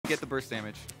get the burst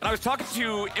damage. And I was talking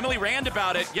to Emily Rand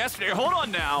about it yesterday. Hold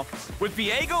on now. With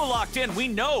Viego locked in, we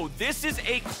know this is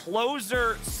a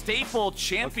closer staple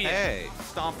champion. Okay,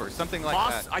 Stomper, something like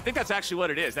Boss, that. I think that's actually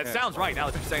what it is. That sounds right now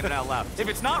that you're saying it out loud. If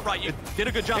it's not right, you did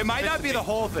a good job. It might not be the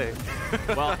whole thing.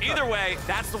 Well, either way,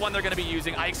 that's the one they're going to be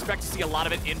using. I expect to see a lot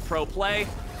of it in pro play.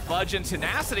 Fudge and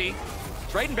Tenacity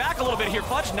trading back a little bit here.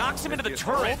 Fudge knocks him into the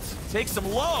turret, takes him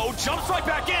low, jumps right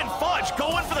back in. Fudge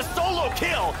going for the solo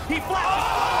kill. He flashes.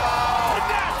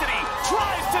 Tenacity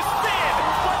tries to spin,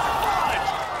 but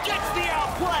Fudge gets the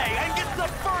outplay and gets the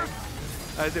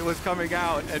first. As it was coming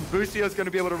out, and Busio's going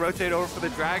to be able to rotate over for the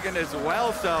Dragon as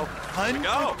well, so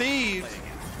 100 Thieves.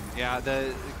 Yeah,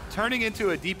 turning into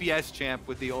a DPS champ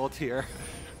with the ult here.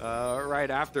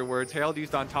 Right afterwards. Herald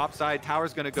used on top side.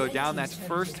 Tower's going to go down. That's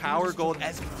first tower gold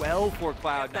as well for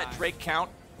Cloud9. That Drake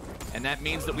count, and that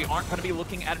means that we aren't going to be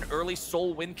looking at an early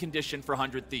soul win condition for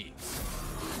 100 Thieves.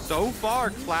 So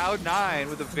far, Cloud9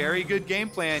 with a very good game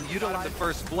plan. Utilized the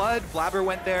first blood. Blabber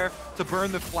went there to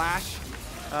burn the flash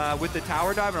with the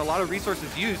tower dive, and a lot of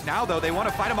resources used. Now, though, they want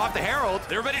to fight him off the Herald.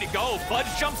 They're ready to go. Fudge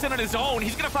jumps in on his own.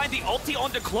 He's going to find the ulti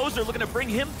onto Closer, looking to bring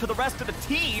him to the rest of the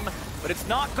team, but it's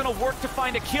not going to work to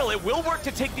find a kill. It will work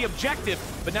to take the objective,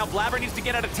 but now Blabber needs to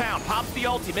get out of town. Pops the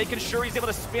ulti, making sure he's able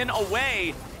to spin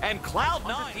away, and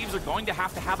Cloud9 Thieves are going to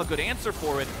have a good answer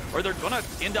for it, or they're going to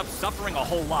end up suffering a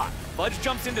whole lot. Fudge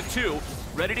jumps into 2,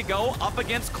 ready to go up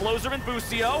against Closer and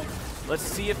Busio. Let's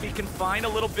see if he can find a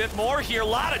little bit more here. A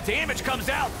lot of damage comes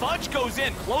out. Fudge goes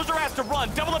in. Closer has to run.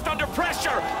 Double lift under pressure.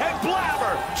 And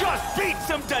Blabber just beats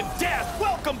him to death.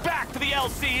 Welcome back to the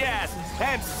LCS.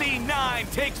 And C9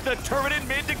 takes the turret in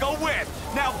mid to go with.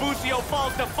 Now Busio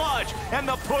falls to Fudge. And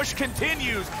the push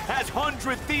continues as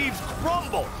 100 Thieves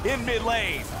crumble in mid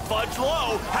lane. Fudge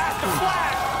low. Has to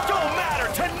flash. Don't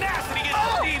matter. Tenacity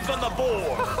gets Thieves on the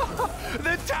board.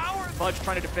 The tower. Fudge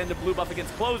trying to defend the blue buff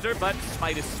against Closer, but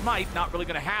smite is smite. Not really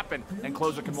going to happen, and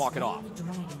Closer can walk it off.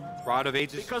 Rod of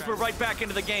Ages. Because we're right back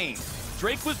into the game.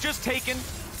 Drake was just taken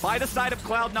by the side of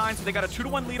Cloud9, so they got a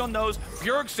 2-1 lead on those.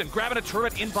 Bjergsen grabbing a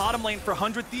turret in bottom lane for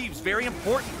 100 Thieves. Very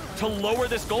important to lower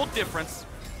this gold difference.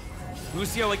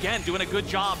 Busio again doing a good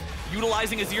job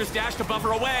utilizing his ear's dash to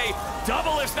buffer away.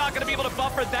 Double is not going to be able to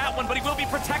buffer that one, but he will be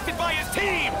protected by his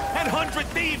team. And 100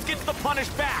 Thieves gets the punish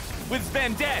back with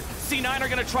Sven dead. C9 are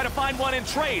going to try to find one in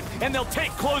trade, and they'll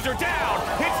take Closer down.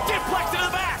 It's Diplex into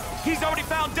the back. He's already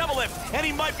found Double Lift, and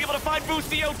he might be able to find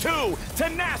Busio too.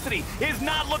 Tenacity is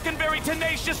not looking very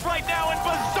tenacious right now, and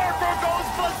Berserker goes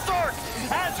berserk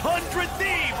as 100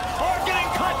 Thieves are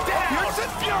getting cut down.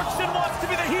 Bjergsen wants to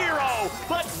be the hero,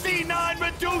 but C9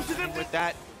 reduces him. With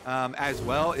that as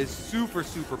well is super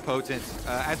potent.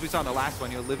 As we saw in the last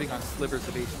one, you're living on slivers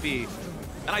of HP.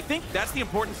 And I think that's the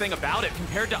important thing about it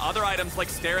compared to other items like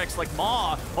Sterex, like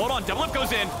Maw. Hold on, Double Lift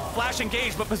goes in, flash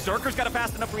engaged, but Berserker's got a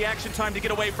fast enough reaction time to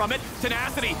get away from it.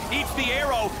 Tenacity eats the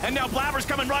arrow, and now Blabber's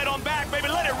coming right on back, baby.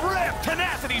 Let it rip.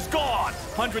 Tenacity's gone.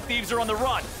 100 Thieves are on the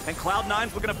run, and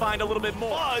Cloud9's looking to find a little bit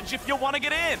more. Fudge, if you want to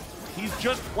get in. He's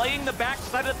just playing the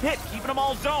backside of the pit, keeping them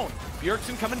all zoned.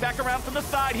 Bjergsen coming back around from the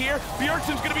side here.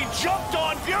 Bjergsen's gonna be jumped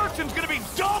on. Bjergsen's gonna be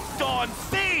dumped on.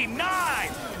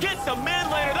 C9 get the mid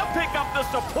laner. They'll pick up the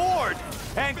support.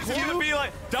 And it's gonna be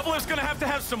like, Double is gonna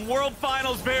have some World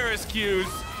Finals Varus cues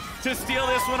to steal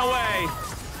this one away.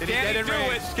 Can he get in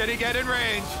range? Can he get in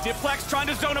range? Diplex trying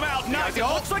to zone him out. Nice. It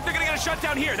looks like they're gonna get a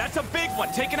shutdown here. That's a big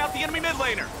one, taking out the enemy mid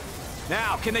laner.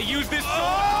 Now, can they use this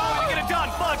to get it done?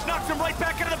 Fudge knocks him right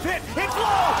back into the pit. It's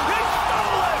low! It's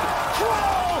stolen!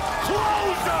 Troll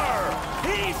Closer!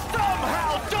 He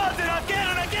somehow does it again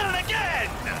and again and again!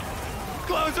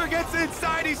 Closer gets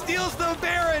inside, he steals the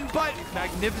Baron, but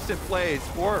magnificent plays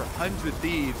for 100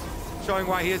 Thieves, showing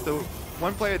why he is the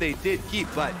one player they did keep,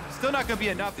 but still not going to be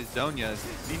enough is Zhonya's.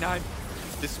 C9,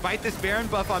 despite this Baron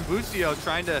buff on Busio,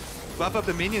 trying to buff up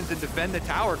the minions and defend the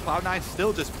tower, Cloud9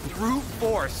 still just brute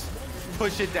force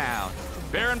push it down.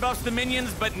 Baron buffs the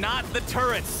minions, but not the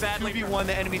turrets, sadly. 2v1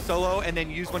 the enemy solo and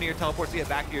then use one of your teleports to get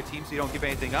back to your team so you don't give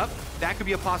anything up. That could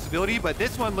be a possibility, but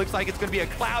this one looks like it's going to be a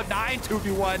Cloud9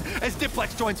 2v1 as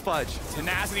Diplex joins Fudge.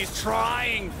 Tenacity's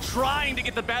trying to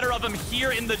get the better of him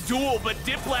here in the duel, but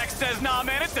Diplex says, nah,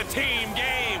 man, it's a team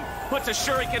game. Puts a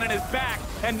shuriken in his back,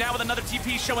 and now with another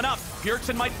TP showing up,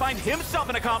 Bjergsen might find himself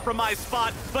in a compromised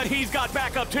spot, but he's got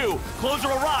backup too. Closer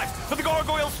arrives, but the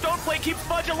Gargoyle Stoneplay keeps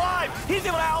Fudge alive. He's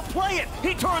able to outplay it.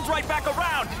 He turns right back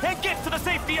around and gets to the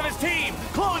safety of his team.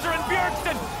 Closer and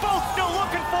Bjergsen both still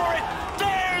looking for it.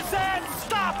 There's that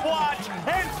stopwatch,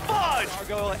 and Fudge.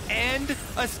 Gargoyle and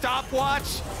a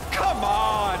stopwatch. Come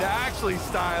on, actually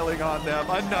styling on them.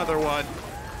 Another one.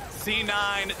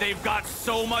 C9, they've got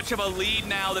so much of a lead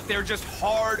now that they're just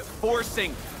hard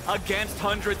forcing against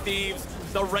 100 Thieves,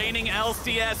 the reigning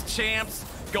LCS champs,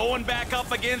 going back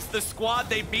up against the squad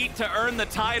they beat to earn the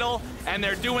title, and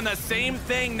they're doing the same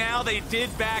thing now they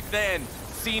did back then.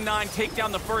 C9 take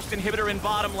down the first inhibitor in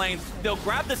bottom lane. They'll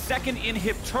grab the second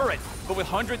inhib turret, but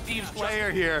with 100 Thieves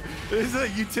player here. This is a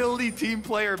utility team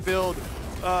player build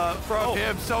from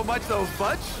him so much though.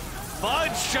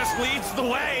 Fudge just leads the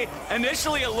way.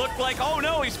 Initially, it looked like, oh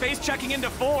no, he's face checking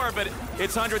into 4, but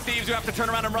it's 100 Thieves who have to turn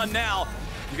around and run now.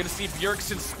 You're gonna see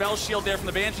Bjergsen's spell shield there from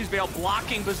the Banshee's Veil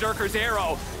blocking Berserker's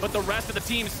arrow, but the rest of the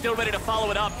team is still ready to follow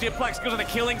it up. Diplex goes on a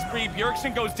killing spree,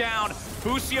 Bjergsen goes down,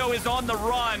 Busio is on the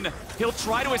run. He'll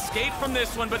try to escape from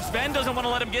this one, but Sven doesn't want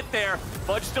to let him get there.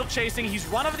 Fudge still chasing, he's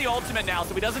run over the ultimate now,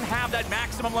 so he doesn't have that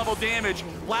maximum level damage.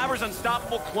 Blabber's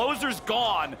unstoppable, Closer's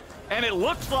gone, and it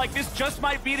looks like this just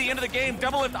might be the end of the game.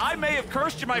 Doublelift, I may have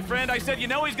cursed you, my friend. I said, you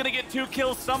know he's gonna get 2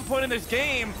 kills some point in this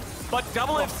game, but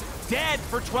Doublelift's dead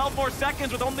for 12 more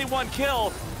seconds with only 1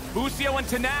 kill. Busio and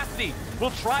Tenacity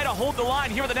will try to hold the line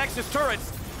here with the Nexus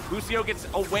turrets. Busio gets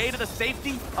away to the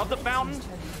safety of the fountain.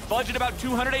 Fudge at about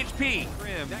 200 HP.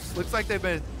 Looks like they've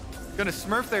been gonna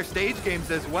smurf their stage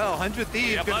games as well. 100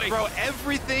 Thieves gonna throw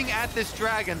everything at this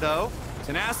dragon though.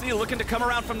 Tenacity looking to come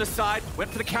around from the side, went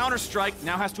for the counter strike,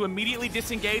 now has to immediately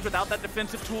disengage without that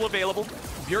defensive tool available.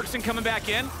 Bjergsen coming back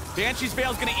in. Banshee's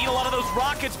Veil's gonna eat a lot of those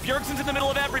rockets. Bjergsen's in the middle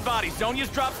of everybody.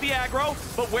 Zonia's drops the aggro,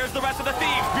 but where's the rest of the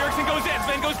Thieves? Bjergsen goes in,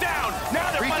 Sven goes down.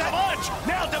 Now they're fighting Fudge.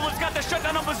 Now Devlin's got the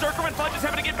shutdown on Berserker, and Fudge is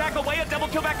having to get back away. A double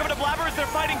kill back over to Blabber as they're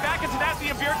fighting back, and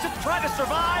Tenacity and Bjergsen try to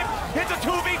survive. It's a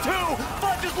 2v2.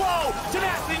 Fudge is low.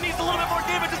 Tenacity needs a little bit more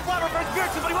damage as Blabber versus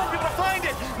Bjergsen, but he won't be able to find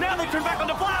it. Now they turn back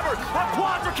onto Blabber. A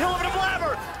quadra kill over to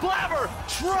Blabber. Blabber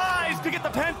tries to get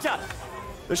the penta.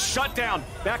 The shutdown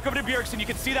back over to Bjergsen. You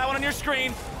can see that one on your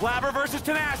screen. Blabber versus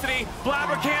Tenacity.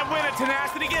 Blabber can't win it.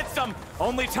 Tenacity gets them.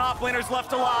 Only top laners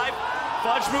left alive.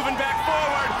 Fudge moving back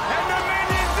forward. And the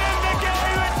minions in the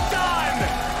game. It's done.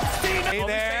 Hey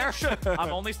there.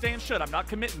 I'm only staying should. I'm not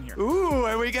committing here. Ooh,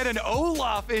 and we get an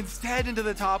Olaf instead into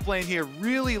the top lane here.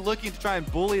 Really looking to try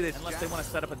and bully this. Unless they want to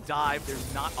set up a dive,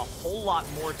 there's not a whole lot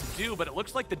more to do, but it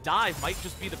looks like the dive might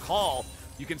just be the call.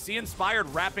 You can see Inspired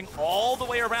wrapping all the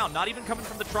way around, not even coming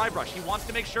from the tri-brush. He wants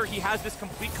to make sure he has this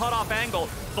complete cutoff angle.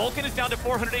 Vulcan is down to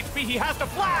 400 HP. He has to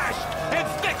flash, and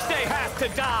Stixay has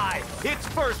to die. Its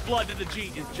first blood to the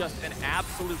G is just an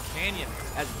absolute canyon,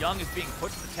 as Young is being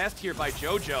put to the test here by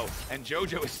JoJo, and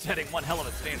JoJo is setting one hell of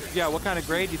a standard. Yeah, what kind of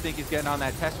grade do you think he's getting on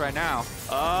that test right now?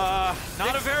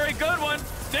 Not a very good one.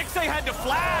 Stixay had to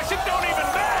flash. It don't even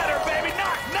matter, baby.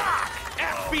 Knock, knock.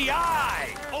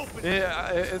 FBI! Open.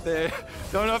 Yeah, they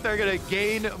don't know if they're gonna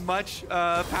gain much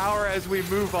power as we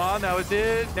move on. That was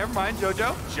it. Never mind,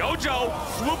 JoJo.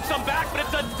 JoJo swoops them back, but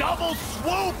it's a double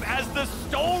swoop as the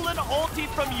stolen ulti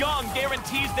from Young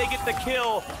guarantees they get the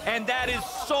kill. And that is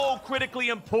so critically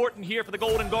important here for the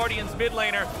Golden Guardians mid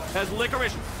laner, as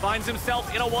Licorice finds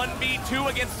himself in a 1v2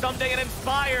 against Someday and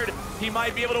Inspired. He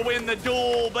might be able to win the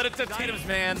duel, but it's a items,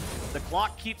 man. The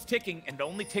clock keeps ticking and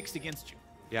only ticks against you.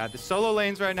 Yeah, the solo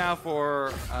lanes right now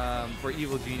for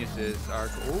Evil Geniuses are...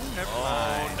 Oh, never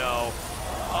mind. No.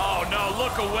 Oh, no.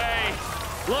 Look away.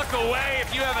 Look away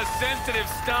if you have a sensitive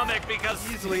stomach, because...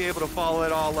 Easily able to follow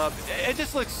it all up. It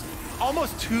just looks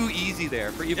almost too easy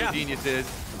there for Evil Geniuses.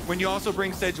 When you also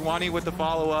bring Sejuani with the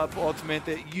follow-up ultimate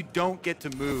that you don't get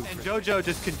to move. And JoJo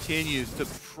just continues to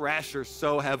pressure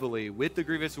so heavily with the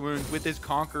Grievous Wounds, with his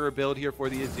Conqueror build here for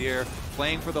the Azir,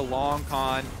 playing for the long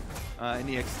con. In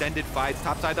the extended fights.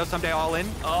 Top side though, Someday all in.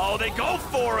 Oh, they go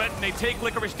for it, and they take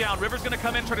Licorice down. River's gonna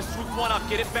come in, try to swoop one up,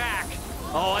 get it back.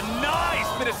 Oh, a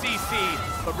nice bit of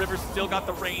CC, but River's still got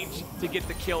the range to get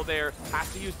the kill there.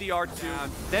 Has to use the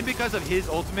R2. Then because of his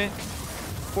ultimate,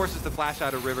 forces the flash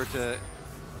out of River to...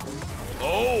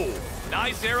 Oh,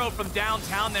 nice arrow from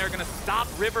downtown there. Gonna stop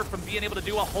River from being able to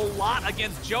do a whole lot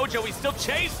against JoJo. He's still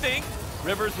chasing.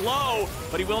 River's low,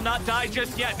 but he will not die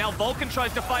just yet. Now Vulcan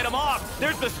tries to fight him off.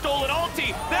 There's the stolen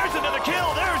ulti. There's another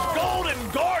kill. There's Golden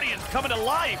Guardians coming to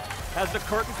life as the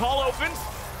curtain call opens.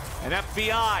 And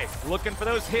FBI looking for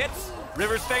those hits.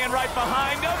 River's staying right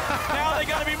behind him. Now they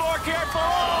gotta be more careful.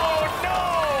 Oh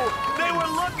no! They were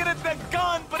looking at the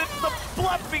gun, but it's the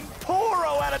bluffing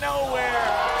Poro out of nowhere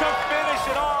to finish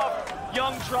it off.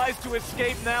 Young tries to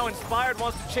escape now. Inspired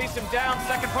wants to chase him down.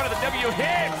 Second part of the W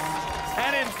hits.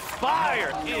 And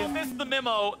Inspired missed the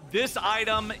memo. This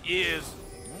item is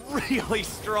really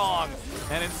strong.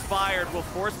 And Inspired will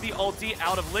force the ulti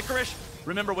out of Licorice.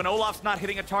 Remember, when Olaf's not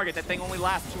hitting a target, that thing only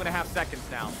lasts 2.5 seconds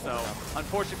now. So,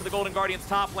 unfortunately for the Golden Guardians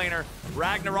top laner,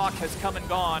 Ragnarok has come and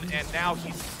gone, and now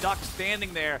he's stuck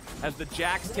standing there as the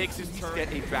Jax takes his turn.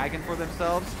 Get a dragon for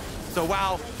themselves. So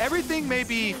while everything may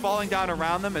be falling down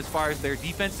around them as far as their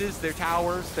defenses, their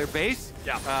towers, their base,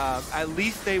 at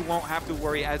least they won't have to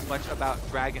worry as much about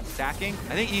dragon stacking.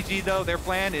 I think EG, though, their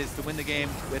plan is to win the game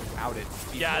without it.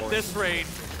 Yeah, at this rate,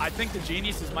 I think the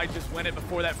Geniuses might just win it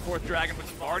before that 4th dragon,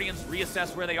 which Guardians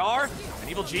reassess where they are. And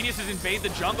Evil Geniuses invade the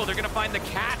jungle. They're going to find the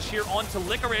catch here onto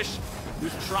Licorice,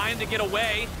 who's trying to get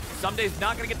away. Sumday's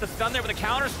not going to get the stun there with a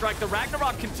counter-strike. The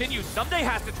Ragnarok continues. Someday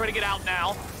has to try to get out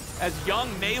now, as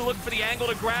Young may look for the angle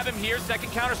to grab him here.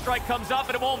 Second counter-strike comes up,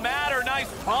 and it won't matter.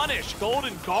 Nice punish.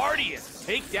 Golden Guardians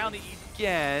take down the...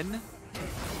 Again.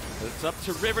 It's up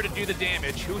to River to do the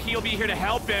damage. He'll be here to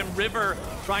help him. River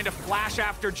trying to flash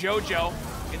after JoJo.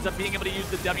 Ends up being able to use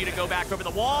the W to go back over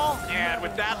the wall. And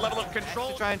with that level of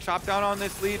control... To try and chop down on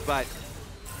this lead, but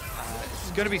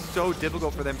it's going to be so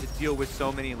difficult for them to deal with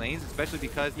so many lanes, especially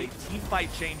because they... Team fight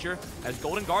changer, as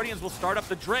Golden Guardians will start up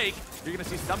the Drake. You're going to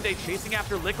see Someday chasing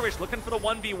after Licorice, looking for the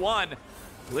 1v1.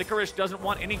 Licorice doesn't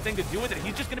want anything to do with it.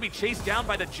 He's just going to be chased down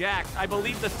by the Jax. I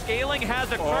believe the scaling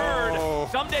has occurred.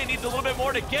 Someday needs a little bit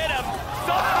more to get him.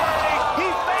 Someday, he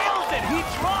fails it.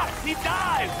 He drops. He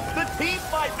dies. The team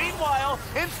fight, meanwhile,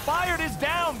 Inspired is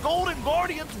down. Golden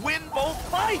Guardians win both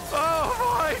fights.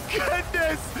 Oh my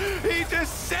goodness. He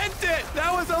just sent it.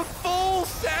 That was a full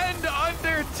send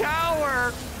under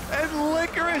tower. And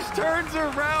Licorice turns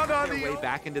around on the way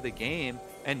back into the game.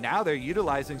 And now they're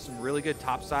utilizing some really good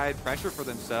topside pressure for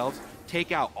themselves.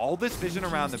 Take out all this vision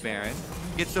around the Baron.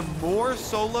 Get some more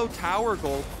solo tower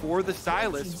gold for the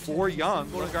Sylas, for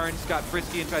Young. Golden Guardians got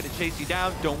frisky and tried to chase you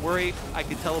down. Don't worry, I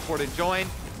can teleport and join.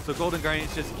 So Golden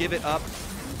Guardians just give it up.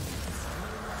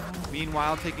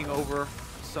 Meanwhile, taking over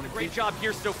some... Great job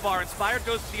here so far. Inspired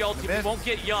goes to the ulti, but won't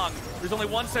get Young. There's only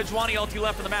one Sejuani ulti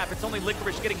left on the map. It's only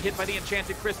Licorice getting hit by the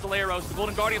enchanted crystal arrows. The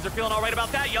Golden Guardians are feeling all right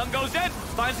about that. Young goes in,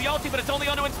 finds the ulti, but it's only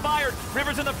onto Inspired.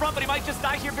 River's in the front, but he might just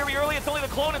die here very early. It's only the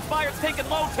clone. Inspired's taken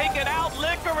low, taken out.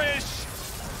 Licorice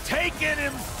taking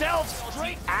himself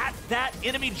straight at that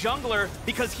enemy jungler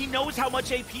because he knows how much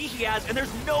AP he has, and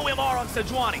there's no MR on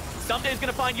Sejuani. Someday's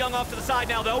gonna find Young off to the side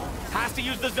now, though. Has to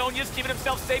use the Zonias, keeping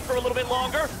himself safe for a little bit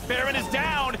longer. Baron is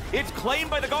down. It's claimed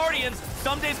by the Guardians.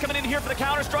 Someday's coming in here for the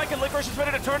counter-strike, and Licorice is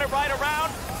ready to turn it right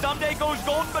around. Someday goes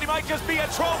golden, but he might just be a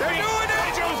trophy. They're doing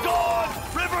it! Joe's gone!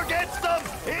 River gets them!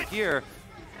 Here,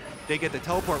 they get the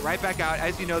teleport right back out.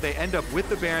 As you know, they end up with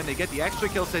the Baron. They get the extra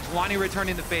kill. Sejuani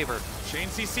returning the favor. Chain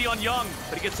CC on Young,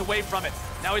 but he gets away from it.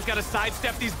 Now he's got to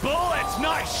sidestep these bullets.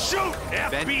 Nice shoot!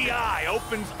 FBI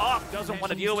opens up. Doesn't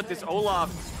want to deal with this Olaf,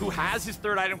 who has his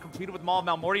third item completed with Maul of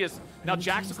Malmortius. Now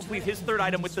Jax will complete his third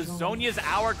item with the Zonia's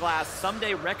Hourglass.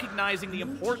 Someday recognizing the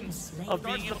importance of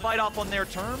being able to fight off on their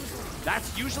terms.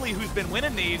 That's usually who's been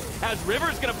winning these. As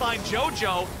River's going to find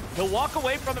JoJo, he'll walk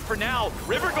away from it for now.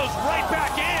 River goes right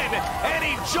back in, and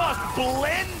he just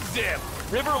blends him.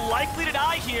 River likely to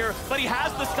die here, but he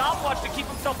has the stopwatch to keep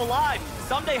himself alive.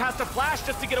 Someday has to flash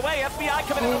just to get away. FBI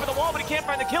coming in over the wall, but he can't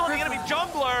find the kill. And the enemy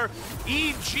jungler,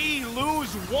 EG,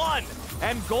 lose one.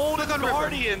 And Golden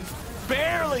Guardians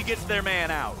barely gets their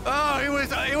man out. Oh, it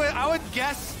was, I would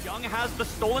guess. Young has the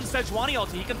stolen Sejuani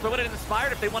ulti. He can throw it at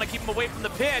Inspired if they want to keep him away from the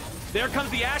pit. There comes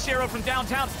the Ash Arrow from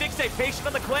downtown. Stixxay patient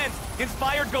on the cleanse.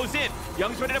 Inspired goes in.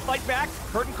 Young's ready to fight back.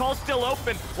 Curtain call's still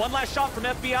open. One last shot from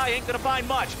FBI. Ain't gonna find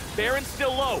much. Baron's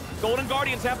still low. Golden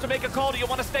Guardians have to make a call. Do you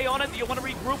want to stay on it? Do you want to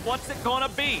regroup? What's it gonna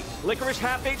be? Licorice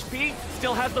half HP.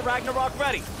 Still has the Ragnarok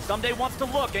ready. Someday wants to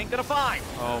look. Ain't gonna find.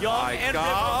 Oh Young my and God.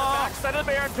 River on the backside of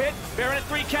the Baron pit. Baron at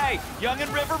 3K. Young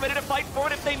and River ready to fight for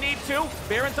it if they need to.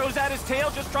 Baron throws out his tail,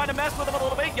 just trying to mess with him a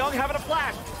little bit. Young having a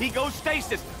flash. He goes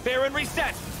stasis. Baron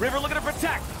resets. River looking to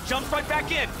protect. Jumps right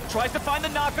back in. Tries to find the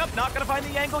knockup. Not going to find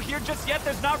the angle here just yet.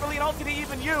 There's not really an ulti to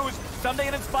even use. Someday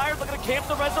and Inspired looking to camp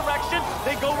the resurrection.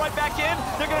 They go right back in.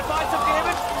 They're going to find some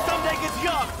damage. Someday gets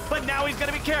Young, but now he's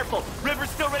going to be careful. River's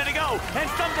still ready to go. And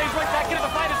Someday's right back into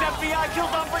the fight as FBI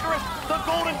kills off Licorice. The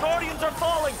Golden Guardians are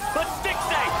falling, but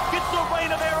Stixxay gets the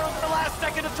rain of arrows in the last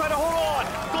second to try to hold on.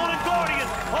 Golden Guardians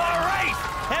are erased,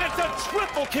 and it's a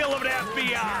triple kill of an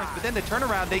FBI. But then the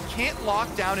turnaround, they can't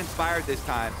lock down Inspired this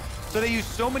time. So they use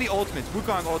so many ultimates.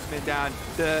 Wukong ultimate down,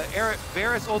 the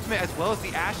Varus ultimate as well as the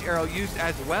Ash Arrow used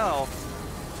as well.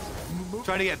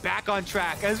 Trying to get back on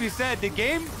track. As we said, the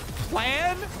game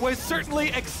plan was certainly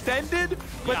extended,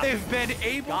 but they've been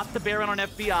able... Got the Baron on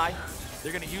FBI.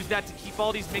 They're going to use that to keep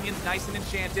all these minions nice and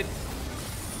enchanted.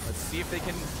 Let's see if they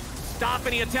can stop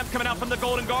any attempt coming out from the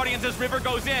Golden Guardians as River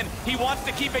goes in. He wants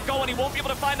to keep it going. He won't be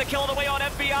able to find the kill on the way on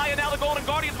FBI, and now the Golden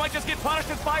Guardians might just get punished.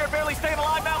 Inspired barely staying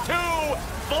alive now, too.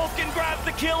 Vulcan grabs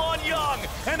the kill on Young,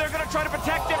 and they're going to try to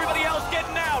protect everybody else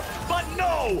getting out. But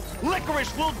no,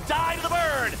 Licorice will die to the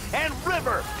burn, and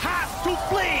River has to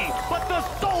flee, but the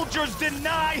soldiers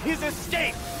deny his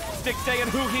escape. Stixay and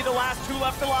Huhi, the last two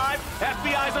left alive.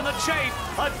 FBI's on the chase.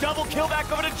 A double kill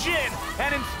back over to Jin.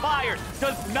 And Inspired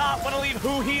does not want to leave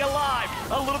Huhi alive.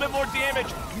 A little bit more damage.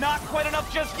 Not quite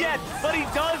enough just yet, but he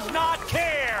does not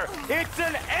care. It's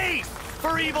an ace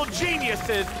for Evil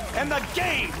Geniuses, and the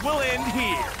game will end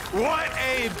here. What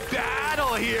a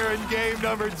battle here in game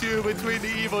number 2 between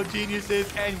the Evil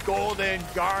Geniuses and Golden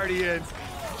Guardians.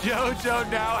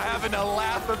 JoJo now having a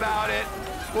laugh about it.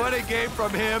 What a game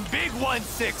from him. Big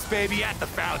 1-6, baby, at the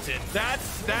fountain.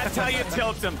 That's how you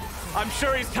tilt him. I'm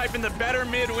sure he's typing the better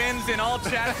mid wins in all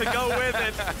chats to go with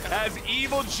it, as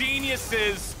Evil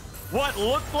Geniuses, what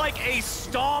looked like a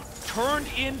stomp turned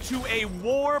into a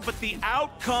war, but the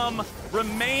outcome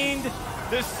remained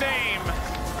the same.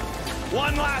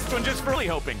 One last one, just really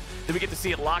hoping that we get to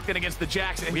see it locked in against the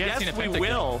Jacks, and yes, we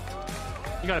will.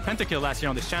 You got a pentakill last year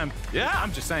on this champ. Yeah.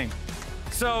 I'm just saying.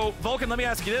 So, Vulcan, let me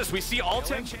ask you this. We see all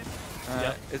 10...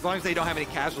 As long as they don't have any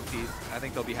casualties, I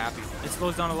think they'll be happy. It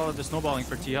slows down a lot of the snowballing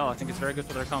for TL. I think it's very good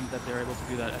for their comp that they're able to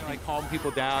do that. I think Like calm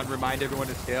people down, remind everyone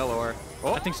to scale, or...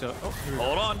 I think so. Oh,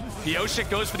 hold on. Pioshik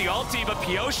goes for the ulti, but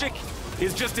Pioshik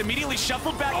is just immediately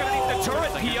shuffled back underneath the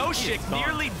turret. Pioshik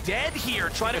nearly dead here,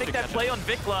 trying to make that play on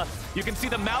Vikla. You can see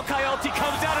the Maokai ulti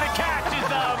comes out and it catches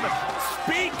them.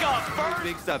 Speak up first.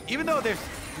 Big stuff. Even though there's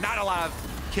not a lot of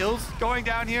kills going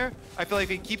down here, I feel like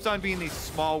it keeps on being these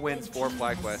small wins for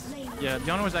FlyQuest. Yeah,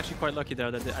 Diana was actually quite lucky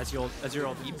there that as your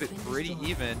Keep it pretty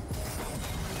even.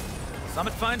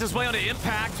 Summit finds his way onto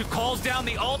Impact, who calls down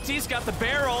the ult. He's got the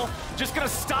barrel. Just gonna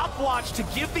stopwatch to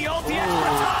give the ulti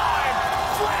extra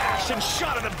time. Flash and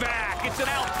shot in the back. It's an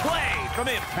outplay from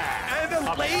Impact. And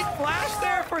the late flash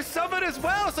there for Summit as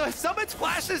well. So Summit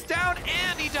splashes down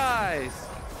and he dies.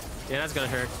 Yeah, that's gonna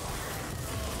hurt.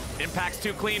 Impact's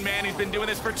too clean, man. He's been doing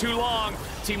this for too long.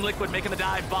 Team Liquid making the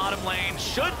dive bottom lane.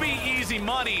 Should be easy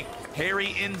money.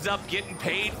 Harry ends up getting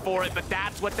paid for it, but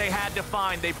that's what they had to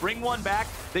find. They bring one back.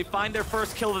 They find their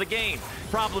first kill of the game.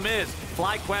 Problem is,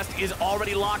 FlyQuest is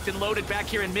already locked and loaded back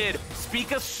here in mid.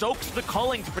 Spica soaks the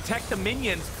culling to protect the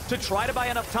minions to try to buy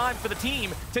enough time for the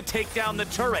team to take down the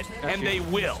turret, and they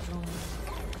will.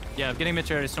 Yeah, getting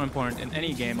mid-tier is so important in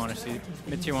any game, honestly.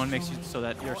 Mid-tier 1 makes you so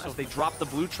that you're so... They drop the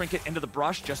blue trinket into the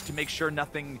brush just to make sure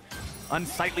nothing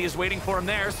unsightly is waiting for him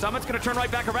there. Summit's going to turn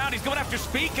right back around. He's going after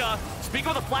Spica. Spica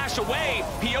with a flash away.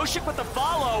 Pioshik with the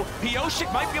follow.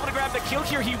 Pioshik might be able to grab the kill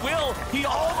here. He will. He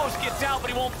almost gets out,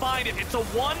 but he won't find it. It's a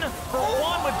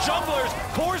 1-for-1 with junglers.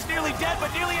 Core's nearly dead,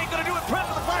 but nearly ain't going to do it. Prep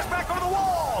with the flash back over the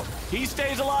wall. He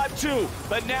stays alive too,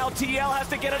 but now TL has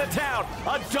to get out of town.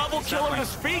 A double killer to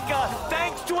Spica,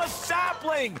 thanks to a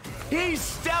sapling. He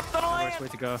stepped on a land. Worst way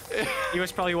to go. He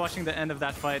was probably watching the end of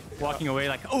that fight, walking away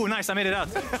like, oh, nice, I made it out.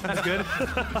 That's good.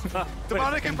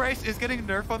 Demonic Embrace is getting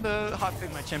nerf on the hot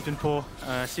pick. My champion pool.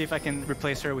 See if I can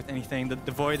replace her with anything.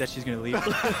 The void that she's going to leave.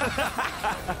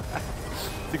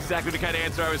 That's exactly the kind of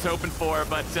answer I was hoping for,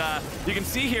 but you can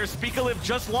see here, Spica lived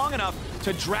just long enough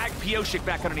to drag Pioshik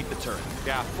back underneath the turret.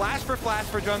 Yeah, flash for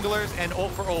junglers and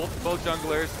ult for ult, both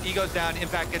junglers. E goes down,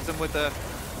 Impact gets him with a,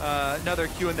 another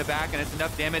Q in the back, and it's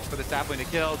enough damage for the sapling to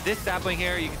kill. This sapling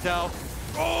here, you can tell,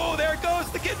 oh, there it goes,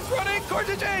 the kid's running,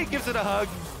 Cortege gives it a hug,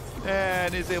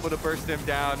 and is able to burst him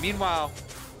down. Meanwhile,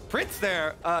 Prince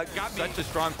there got such a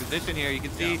strong position here. You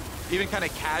can see even kind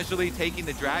of casually taking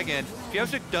the dragon.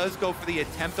 Pioshik does go for the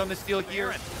attempt on the steal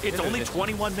here. It's only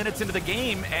 21 minutes into the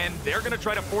game, and they're going to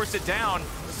try to force it down.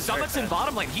 Summit's in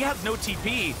bottom lane. He has no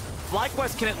TP.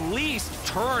 FlyQuest can at least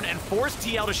turn and force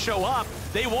TL to show up.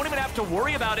 They won't even have to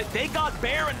worry about it. They got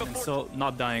Baron before. So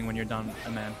not dying when you're down a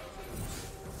man.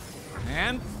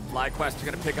 And FlyQuest are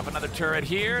going to pick up another turret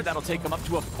here. That'll take them up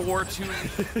to a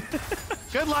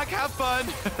 4-2. Good luck, have fun.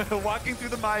 Walking through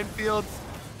the minefields.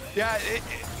 Yeah,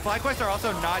 FlyQuest are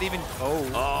also not even...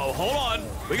 Oh, hold on.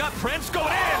 We got Prince going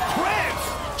in.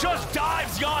 Prince just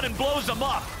dives Yon and blows him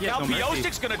up. Yeah, now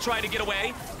Pioshik's going to try to get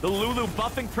away. The Lulu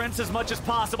buffing Prince as much as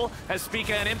possible as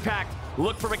Spica and Impact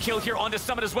look for a kill here onto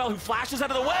Summit as well, who flashes out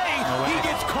of the way. He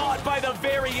gets caught by the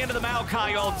very end of the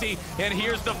Maokai ulti. And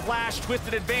here's the flash,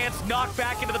 twisted advance, knocked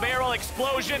back into the barrel,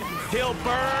 explosion. He'll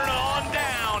burn on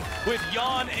down with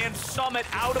Yon and Summit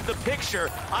out of the picture.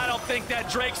 I don't think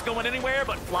that Drake's going anywhere,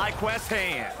 but FlyQuest's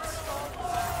hands.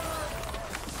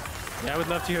 Yeah, I would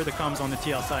love to hear the comms on the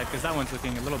TL side, because that one's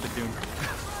looking a little bit doomed.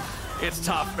 It's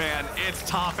tough, man. It's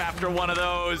tough after one of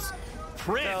those.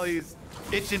 Well, he's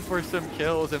itching for some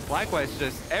kills, and FlyQuest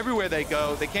just everywhere they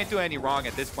go, they can't do any wrong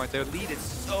at this point. Their lead is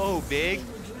so big,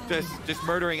 just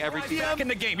murdering every team. Back in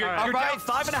the game. You're All down right.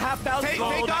 5,500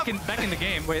 gold. Back in the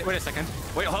game. Wait a second.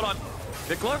 Wait, hold on.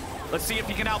 Vikla, let's see if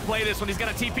he can outplay this one. He's got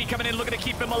a TP coming in, looking to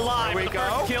keep him alive. Here we The go.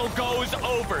 first kill goes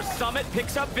over. Summit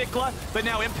picks up Vikla, but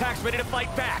now Impact's ready to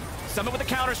fight back. Summit with a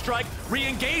counter-strike,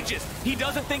 re-engages. He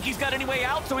doesn't think he's got any way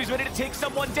out, so he's ready to take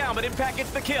someone down, but Impact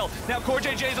gets the kill. Now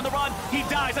CoreJJ's on the run. He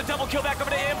dies. A double kill back over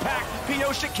to Impact.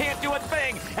 Pioshik can't do a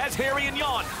thing as Harry and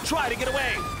Yawn try to get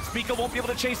away. Spica won't be able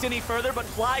to chase any further, but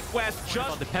FlyQuest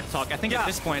just... The pep talk. I think at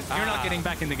this point, you're not getting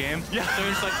back in the game. Yeah. So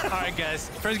it's like, all right, guys,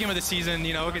 first game of the season,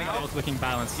 you know, we're getting both looking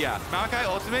balanced. Yeah, Maokai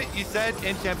Ultimate, you said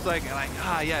in champs like,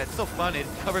 yeah, it's so fun. It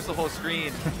covers the whole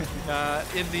screen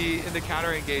in the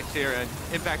counter engage here, and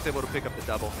Impact's able to pick up the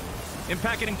double.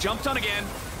 Impact getting jumped on again.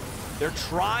 They're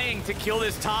trying to kill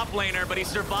this top laner, but he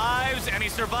survives, and he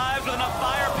survives with enough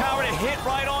firepower to hit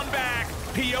right on back.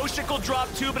 Pioshik will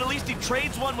drop 2, but at least he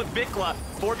trades one with Vikla.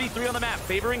 4v3 on the map,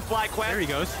 favoring FlyQuest. There he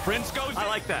goes. Prince goes. I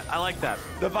like that. I like that.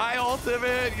 The Vi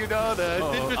Ultimate, you know, the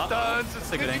ninja stuns.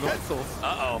 It's a good angle.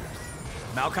 Uh-oh.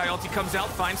 Maokai ulti comes out,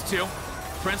 finds 2.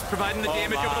 Prince providing the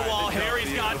damage over the wall.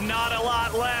 Harry's got not a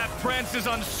lot left. Prince is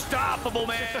unstoppable,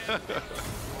 man.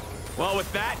 Well,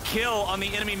 with that kill on the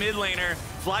enemy mid laner,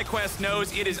 FlyQuest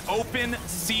knows it is open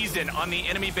season on the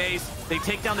enemy base. They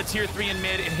take down the tier 3 in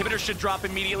mid. Inhibitor should drop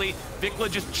immediately. Vikla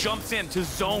just jumps in to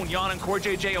zone Yawn and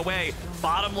CoreJJ away.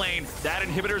 Bottom lane, that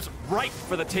inhibitor's ripe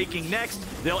for the taking next.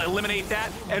 They'll eliminate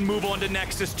that and move on to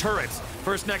Nexus turrets.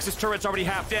 First Nexus turret's already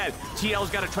half dead. TL's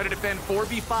got to try to defend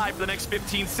 4v5 for the next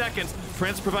 15 seconds.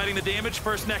 Prince providing the damage.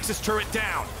 First Nexus turret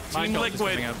down. Team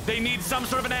Liquid, they need some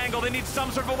sort of an angle. They need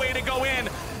some sort of a way to go in.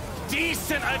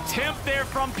 Decent attempt there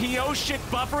from Pioshik,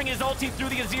 buffering his ulti through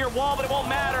the Azir wall, but it won't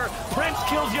matter. Prince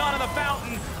kills Yawn in the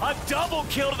fountain. A double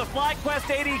kill to the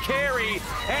FlyQuest AD carry,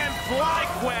 and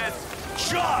FlyQuest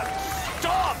just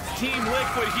stomped Team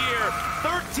Liquid here.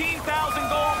 13,000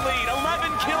 gold lead,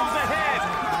 11 kills ahead.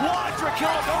 Quadra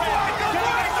kill in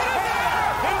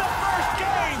the first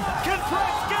game. Can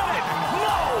Prince get it?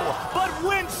 No, but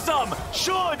Winsome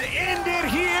should end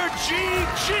it here.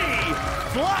 GG.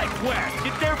 FlyQuest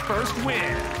get their first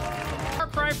win. Far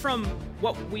cry from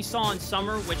what we saw in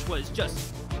summer, which was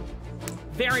just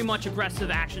very much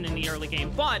aggressive action in the early game,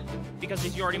 but because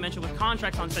as you already mentioned with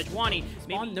contracts on Sejuani,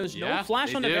 maybe there's no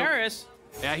flash on Navarus.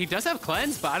 Yeah, he does have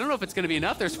cleanse, but I don't know if it's going to be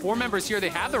enough. There's 4 members here. They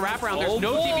have the wraparound. There's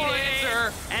no TP to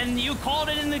answer. And you called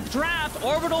it in the draft.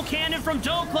 Orbital cannon from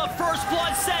Dokla. First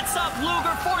blood sets up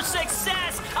Luger for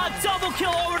success. A double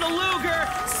kill over to Luger,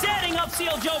 setting up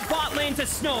CLG bot lane to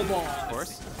snowball. Of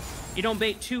course. You don't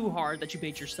bait too hard that you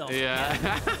bait yourself. Yeah.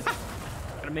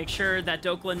 Gotta make sure that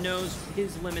Dokla knows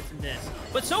his limits in this.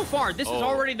 But so far, this is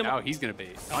already the... Now he's going to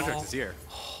bait. Contract is here.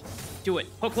 Do it.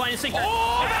 Hook, line, and sinker.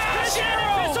 Oh, that's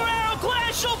arrow!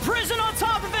 Glacial prison on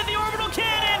top of it, the orbital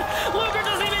cannon. Luger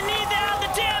doesn't even need that.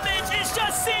 The damage is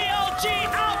just CLG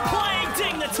outplaying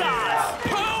Dignitas.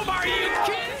 Boom, are you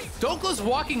kidding? Dokla's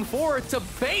walking forward to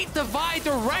bait the Vi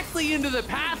directly into the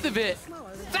path of it.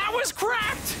 That was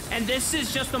cracked. And this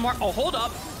is just the mark. Oh, hold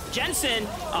up. Jensen.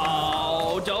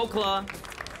 Oh, Dokla.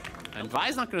 And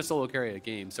Vi's not going to solo carry a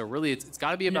game, so really it's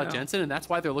got to be about Jensen, and that's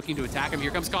why they're looking to attack him.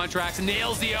 Here comes Contracts,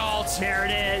 nails the ult. There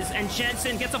it is, and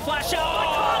Jensen gets a flash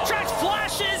out. Contracts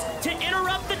flashes to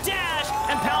interrupt the dash,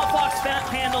 and Palafox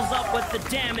handles up with the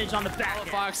damage on the back end.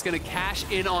 Palafox going to cash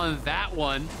in on that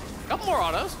one. A couple more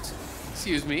autos.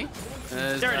 Excuse me.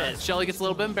 As, there it is. Shelly gets a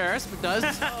little bit embarrassed, but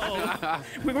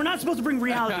does. We were not supposed to bring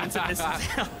reality into this.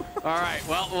 All right,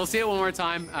 well, we'll see it one more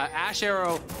time. Ash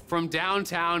Arrow from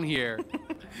downtown here.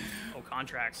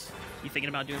 Contracts. You thinking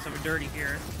about doing something dirty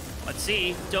here? Let's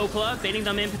see. Dokla baiting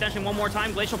them in potentially one more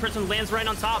time. Glacial Prison lands right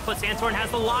on top, but Santorin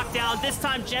has the lockdown. This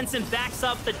time Jensen backs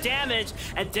up the damage,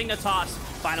 and Dignitas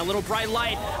find a little bright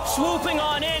light. Swooping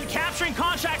on in, capturing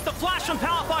Contracts, the flash from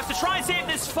Palafox to try and save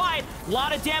this fight. A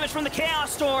lot of damage from the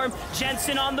Chaos Storm.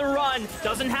 Jensen on the run,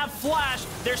 doesn't have flash.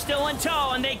 They're still in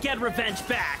tow, and they get revenge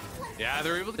back. Yeah,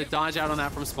 they're able to dodge out on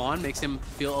that from spawn. Makes him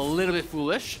feel a little bit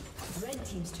foolish.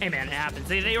 Hey man, it happens.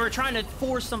 They were trying to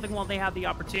force something while they had the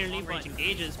opportunity, range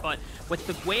engages, but with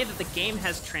the way that the game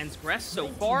has transgressed so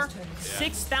far,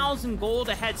 6,000 gold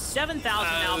ahead, 7,000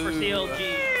 now for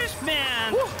CLG.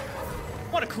 Man,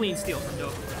 what a clean steal from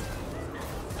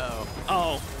Dokla.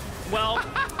 Oh, well,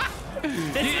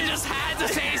 you just had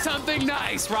to say something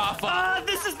nice, Rafa.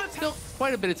 This is the still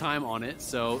quite a bit of time on it,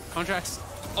 so Contracts.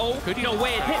 Could you? No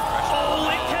way, it hit. Oh,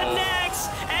 it connects,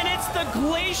 and it's the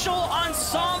Glacial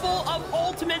ensemble of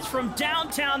ultimate ultimates from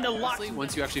downtown. The lock.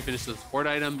 Once you actually finish the support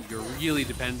item, you're really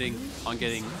depending on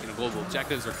getting global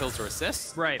objectives or kills or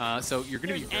assists. Right. So you're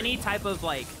going to be any type of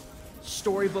like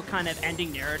storybook kind of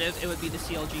ending narrative, it would be the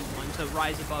CLG one to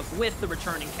rise above with the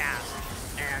returning cast.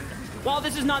 And while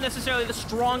this is not necessarily the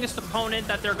strongest opponent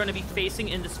that they're going to be facing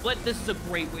in the split, this is a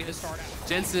great way to start out.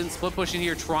 Jensen split pushing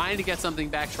here, trying to get something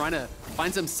back, trying to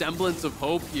find some semblance of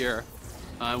hope here.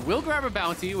 Will grab a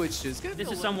bounty, which is good.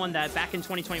 This is someone that back in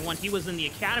 2021, he was in the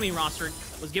Academy roster,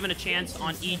 was given a chance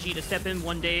on EG to step in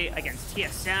one day against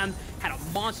TSM, had a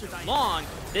monster time long.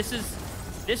 This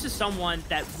is someone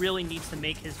that really needs to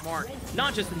make his mark,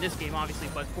 not just in this game, obviously,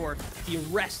 but for the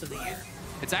rest of the year.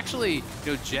 It's actually,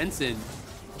 Jensen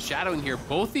shadowing here.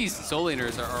 Both these soul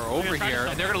laners are over here,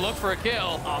 and they're going to look for a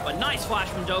kill. Oh, but nice flash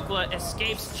from Dokla.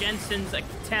 Escapes Jensen's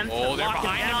attempt to they're lock him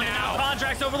behind down. him now.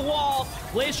 Contracts over the wall.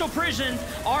 Glacial Prison.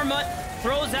 Armut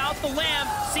throws out the lamp.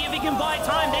 See if he can buy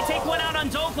time. They take one out on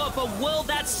Dokla, but will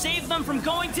that save them from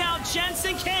going down?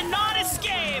 Jensen cannot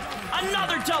escape.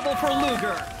 Another double for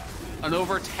Luger. An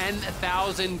over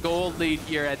 10,000 gold lead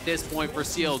here at this point for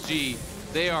CLG.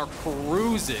 They are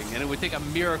cruising, and it would take a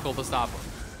miracle to stop them.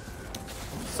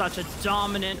 Such a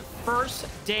dominant first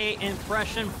day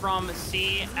impression from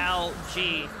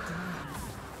CLG.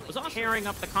 Was also tearing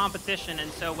up the competition,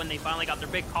 and so when they finally got their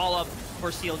big call-up for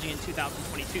CLG in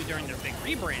 2022 during their big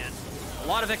rebrand, a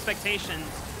lot of expectations.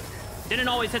 Didn't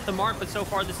always hit the mark, but so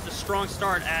far this is a strong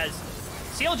start as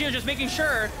CLG are just making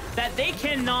sure that they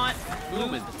cannot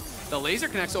lose. The laser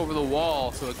connects over the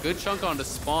wall, so a good chunk onto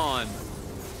spawn.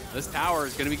 This tower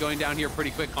is going to be going down here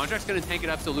pretty quick. Contract's going to tank it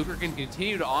up so Luger can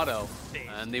continue to auto.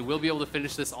 And they will be able to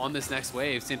finish this on this next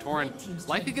wave. Santorin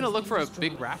likely going to look for a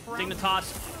big wraparound.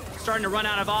 Dignitas starting to run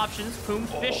out of options. Poom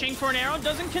fishing for an arrow.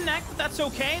 Doesn't connect, but that's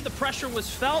okay. The pressure was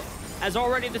felt as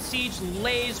already the siege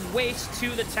lays waste to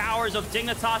the towers of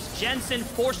Dignitas. Jensen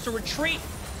forced to retreat.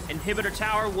 Inhibitor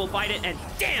tower will bite it, and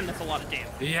damn, that's a lot of damage.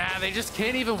 Yeah, they just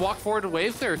can't even walk forward to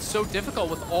wave clear. It's so difficult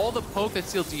with all the poke that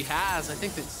CLG has. I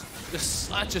think that's just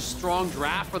such a strong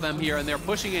draft for them here, and they're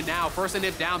pushing it now. First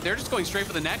inhib down, they're just going straight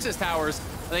for the Nexus towers.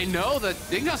 They know that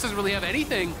Dignitas doesn't really have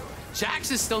anything.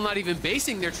 Jax is still not even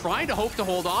basing. They're trying to hope to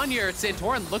hold on here. It's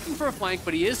Santorin looking for a flank,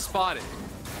 but he is spotted.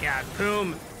 Yeah,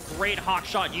 Poom. Great hawk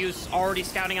shot use, already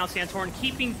scouting out Santorin,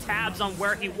 keeping tabs on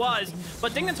where he was.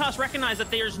 But Dignitas recognize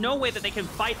that there's no way that they can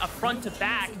fight a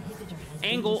front-to-back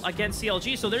angle against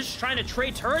CLG, so they're just trying to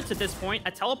trade turrets at this point.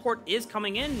 A teleport is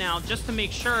coming in now just to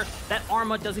make sure that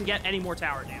Armut doesn't get any more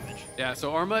tower damage. Yeah,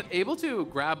 so Armut able to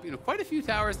grab quite a few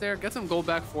towers there, get some gold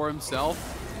back for himself.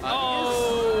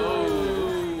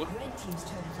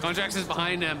 Contracts is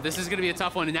behind him. This is going to be a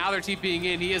tough one, and now they're TPing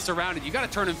in. He is surrounded. You got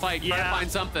to turn and fight. Try to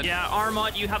find something. Yeah,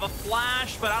 Armut, you have a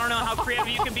flash, but I don't know how creative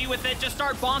you can be with it. Just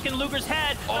start bonking Luger's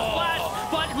head. The flash,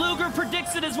 but Luger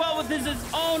predicts it as well with his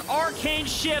own arcane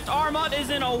shift. Armut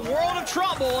is in a world of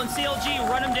trouble, and CLG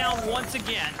run him down once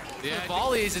again. Yeah,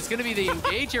 volleys. It's going to be the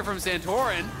engage here from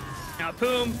Santorin. Now,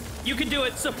 Poom, you can do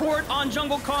it. Support on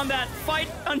jungle combat. Fight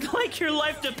like your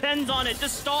life depends on it.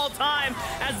 Just stall time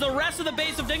as the rest of the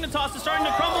base of Dignitas is starting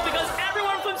to crumble because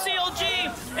everyone from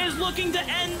CLG is looking to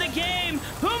end the game.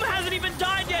 Poom hasn't even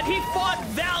died yet. He fought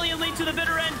valiantly to the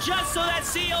bitter end just so that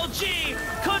CLG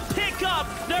could pick up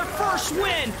their first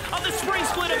win of the spring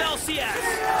split of LCS.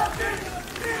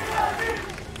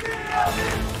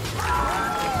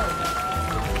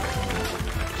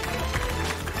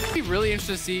 Be really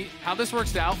interested to see how this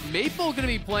works out. Maple going to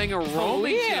be playing a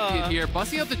roaming champion here,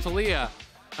 busting out the Talia.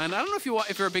 And I don't know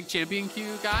if you're a big champion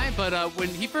queue guy, but when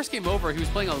he first came over, he was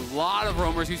playing a lot of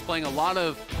roamers. He was playing a lot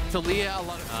of Talia,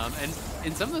 and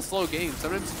in some of the slow games,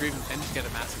 sometimes you even tend to get a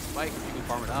massive spike if you can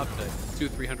farm it up to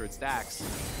 200-300 stacks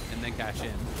and then cash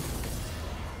in.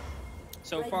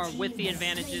 So far, with the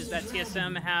advantages that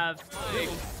TSM have.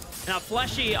 Now,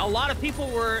 Fleshy, a lot of people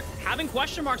were having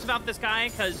question marks about this guy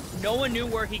because no one knew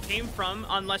where he came from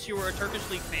unless you were a Turkish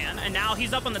League fan. And now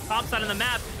he's up on the top side of the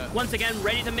map, once again,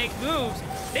 ready to make moves.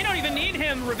 They don't even need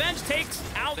him. Revenge takes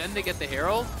out. Then they get the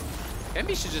Herald.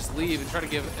 Emby should just leave and try to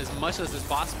give as much as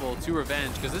possible to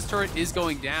Revenge because this turret is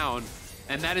going down.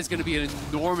 And that is going to be an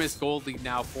enormous gold lead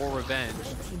now for Revenge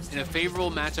in a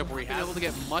favorable matchup where he hasn't been able to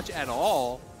get much at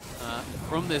all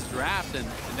from this draft. And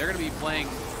they're going to be playing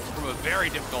from a very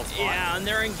difficult spot. Yeah, and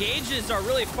their engages are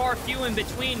really far few in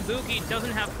between. Buki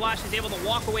doesn't have flash. He's able to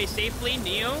walk away safely.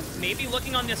 Neo maybe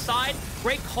looking on this side.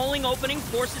 Great calling opening.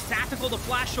 Forces Tactical to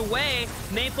flash away.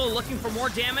 Maple looking for more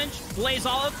damage. Blaze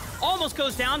Olive almost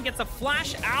goes down. Gets a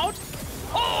flash out.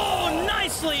 Oh,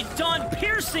 nicely done.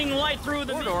 Piercing right through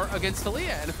the corridor against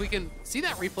Talia. And if we can see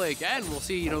that replay again, we'll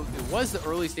see, it was the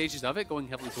early stages of it going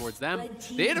heavily towards them.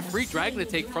 They had a free dragon to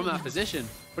take from that position,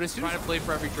 but as soon as you play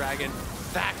for every dragon,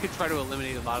 that could try to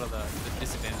eliminate a lot of the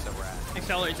disadvantage that we're at.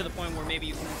 Accelerate to the point where maybe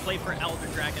you can play for Elder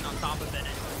Dragon on top of it.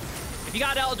 If you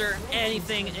got Elder,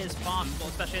 anything is possible,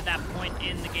 especially at that point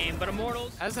in the game. But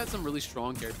Immortals has had some really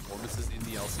strong carry performances in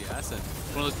the LCS, and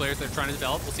one of those players they're trying to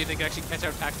develop. We'll see if they can actually catch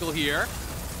out Tactical here.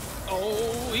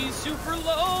 Oh, he's super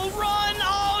low. Run!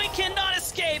 Oh, he cannot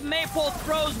escape. Maple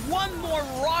throws one more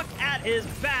rock at his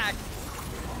back.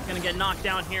 Gonna get knocked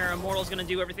down here. Immortal's gonna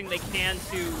do everything they can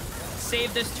to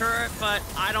save this turret, but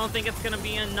I don't think it's gonna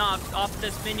be enough. Off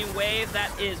this minion wave,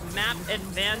 that is map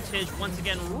advantage. Once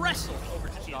again, wrestled over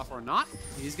to TSM. Off or not.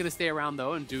 He's gonna stay around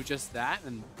though and do just that,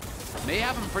 and may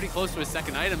have him pretty close to his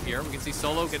second item here. We can see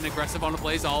Solo getting aggressive on a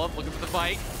Blaze Olive, looking for the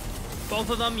fight. Both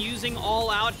of them using all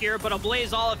out here, but a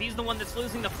Blaze Olive, he's the one that's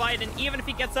losing the fight, and even if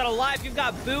he gets out alive, you've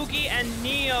got Boogie and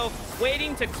Neo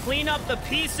waiting to clean up the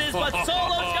pieces, but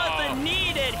Solo doesn't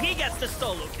need it. He gets the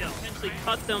solo kill. Eventually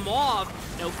cut them off.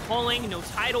 No culling, no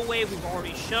tidal wave, we've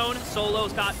already shown.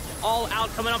 Solo's got all out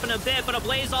coming up in a bit, but a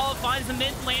Blaze Olive finds the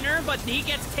mid laner, but he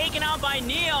gets taken out by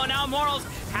Neo. Now Immortals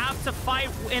have to fight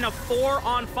in a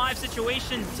 4-on-5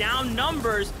 situation, down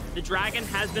numbers. The Dragon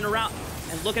has been around.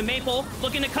 And look at Maple,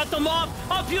 looking to cut them off.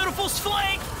 A beautiful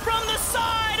flank from the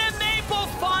side, and Maple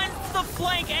finds the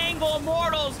flank angle.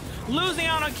 Immortals losing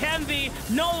out on Kenvi.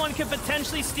 No one can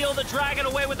potentially steal the Dragon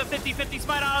away with a 50-50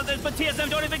 smite out of this, but TSM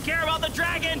don't even care about the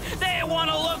Dragon. They want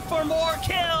to look for more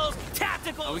kills.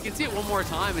 Tactical. Oh, we can see it one more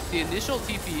time. It's the initial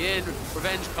TP in.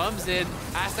 Revenge comes in,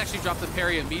 has to actually drop the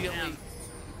parry immediately. Yeah.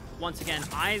 Once again,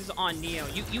 eyes on Neo.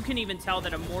 You can even tell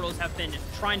that Immortals have been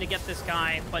trying to get this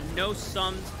guy, but no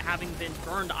sums having been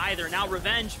burned either. Now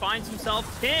Revenge finds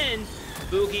himself pinned.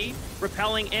 Boogie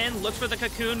repelling in, looks for the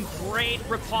cocoon. Great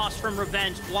riposte from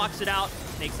Revenge, blocks it out,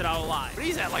 makes it out alive. But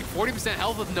he's at like 40%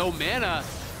 health with no mana.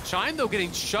 Chime, though,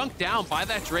 getting chunked down by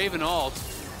that Draven ult.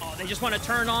 Oh, they just want to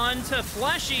turn on to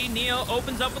Fleshy. Neo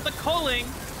opens up with the culling.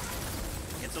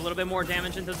 A little bit more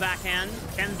damage into the backhand.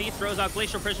 Kenvi throws out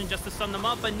Glacial Prison just to stun them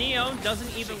up, but Neo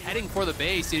doesn't even... Heading for the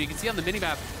base. You can see on the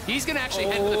minimap, he's going to actually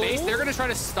head for the base. They're going to try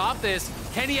to stop this.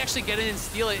 Can he actually get in and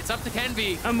steal it? It's up to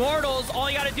Kenvi. Immortals,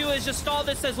 all you got to do is just stall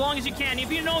this as long as you can.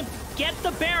 If you don't get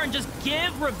the Baron, just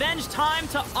give Revenge time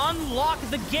to unlock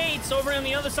the gates over on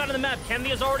the other side of the map. Kenvi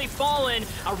has already fallen.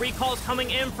 A recall's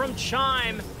coming in from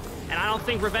Chime, and I don't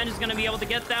think Revenge is going to be able to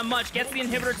get that much. Gets the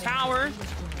inhibitor tower.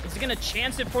 He's going to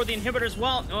chance it for the inhibitor as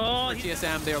well. Oh, for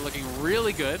TSM, they're looking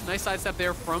really good. Nice sidestep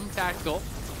there from Tactical.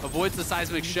 Avoids the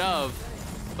seismic shove,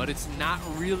 but it's not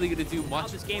really going to do much. How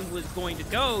this game was going to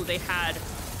go, they had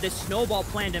this snowball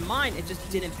planned in mind. It just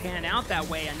didn't pan out that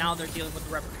way, and now they're dealing with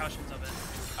the repercussions of it.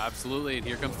 Absolutely, and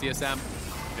here comes TSM.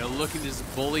 Looking to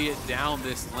just bully it down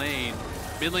this lane.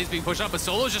 Mid lane's being pushed up, but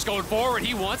Solo's just going forward.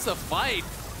 He wants to fight.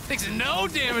 Takes no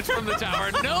damage from the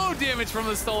tower, no damage from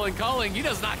the stolen culling. He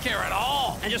does not care at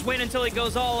all. And just wait until he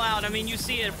goes all out. I mean, you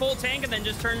see it full tank and then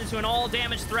just turns into an all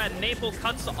damage threat. Maple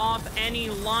cuts off any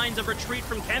lines of retreat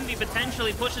from Kenvi,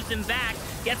 potentially pushes him back,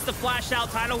 gets the flash out.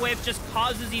 Tidal wave just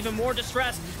causes even more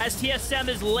distress as TSM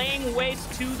is laying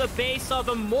waste to the base of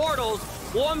Immortals.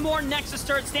 One more Nexus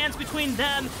turret stands between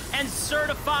them and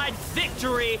certified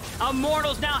victory.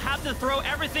 Immortals now have to throw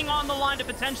everything on the line to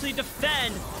potentially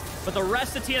defend. But the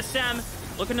rest of TSM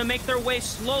looking to make their way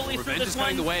slowly through this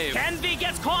one. The wave. Kenvi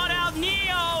gets caught out.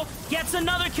 Neo gets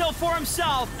another kill for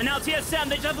himself. And now TSM,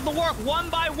 they just have to work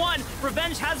one by one.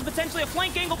 Revenge has potentially a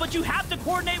flank angle, but you have to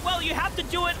coordinate well. You have to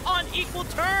do it on equal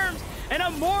terms. And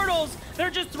Immortals, they're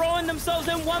just throwing themselves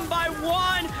in one by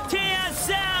one.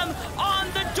 TSM on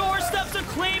the doorsteps of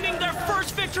claiming their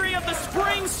first victory of the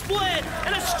spring split,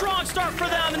 and a strong start for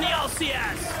them in the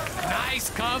LCS. Nice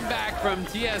comeback from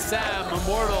TSM.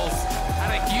 Immortals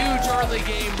had a huge early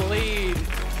game lead,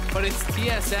 but it's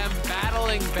TSM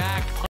battling back.